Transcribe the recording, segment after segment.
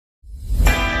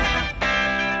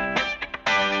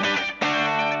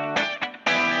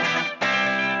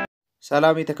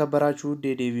ሰላም የተከበራችሁ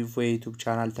የDave-info የዩቲዩብ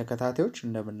ቻናል ተከታታዮች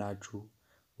እንደምናችሁ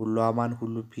ሁሉ አማን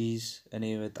ሁሉ ፒስ እኔ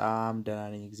በጣም ደህና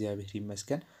ነኝ እግዚአብሔር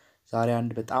ይመስገን ዛሬ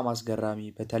አንድ በጣም አስገራሚ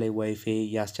በተለይ ዋይፋይ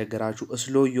ያስቸገራችሁ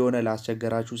ስሎ የሆነ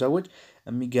ላስቸገራችሁ ሰዎች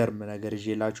የሚገርም ነገር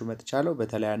ይዤላችሁ መጥቻለሁ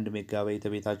በተለይ 1 ሜጋባይት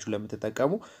ቤታችሁ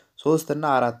ለምትጠቀሙ 3 እና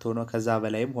 4 ሆኖ ከዛ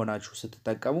በላይም ሆናችሁ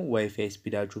ስትጠቀሙ ዋይፋይ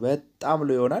ስፒዳችሁ በጣም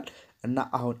ሎ ይሆናል እና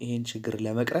አሁን ይሄን ችግር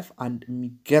ለመቅረፍ አንድ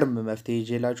የሚገርም መፍትሄ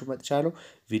ይዤላችሁ መጥቻለሁ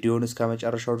ቪዲዮውን እስከ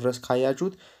መጨረሻው ድረስ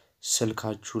ካያችሁት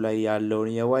ስልካችሁ ላይ ያለውን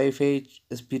የዋይፋይ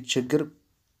ስፒድ ችግር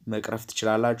መቅረፍ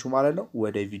ትችላላችሁ ማለት ነው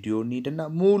ወደ ቪዲዮ እንሂድና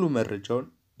ሙሉ መረጃውን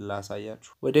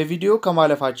ላሳያችሁ ወደ ቪዲዮ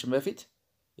ከማለፋችን በፊት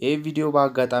ይሄ ቪዲዮ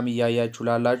በአጋጣሚ ያያችሁ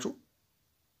ላላችሁ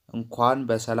እንኳን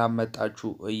በሰላም መጣችሁ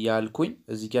እያልኩኝ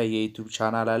እዚህ ጋር የዩቲዩብ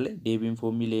ቻናል አለ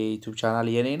Dave-info ሚል የዩቲዩብ ቻናል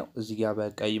የኔ ነው እዚህ ጋር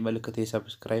በቀይ ምልክት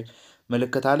የሰብስክራይብ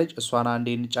ምልክት አለች እሷን አንዴ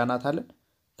እንጫናታለን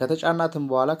ከተጫናትን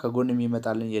በኋላ ከጎን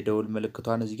የሚመጣልን የደውል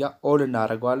ምልክቷን እዚህ ጋር ኦል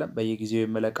እናደርጋለን በየጊዜው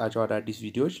የመለቃቸው አዳዲስ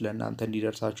ቪዲዮዎች ለእናንተ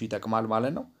እንዲደርሳችሁ ይጠቅማል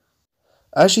ማለት ነው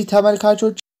እሺ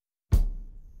ተመልካቾቼ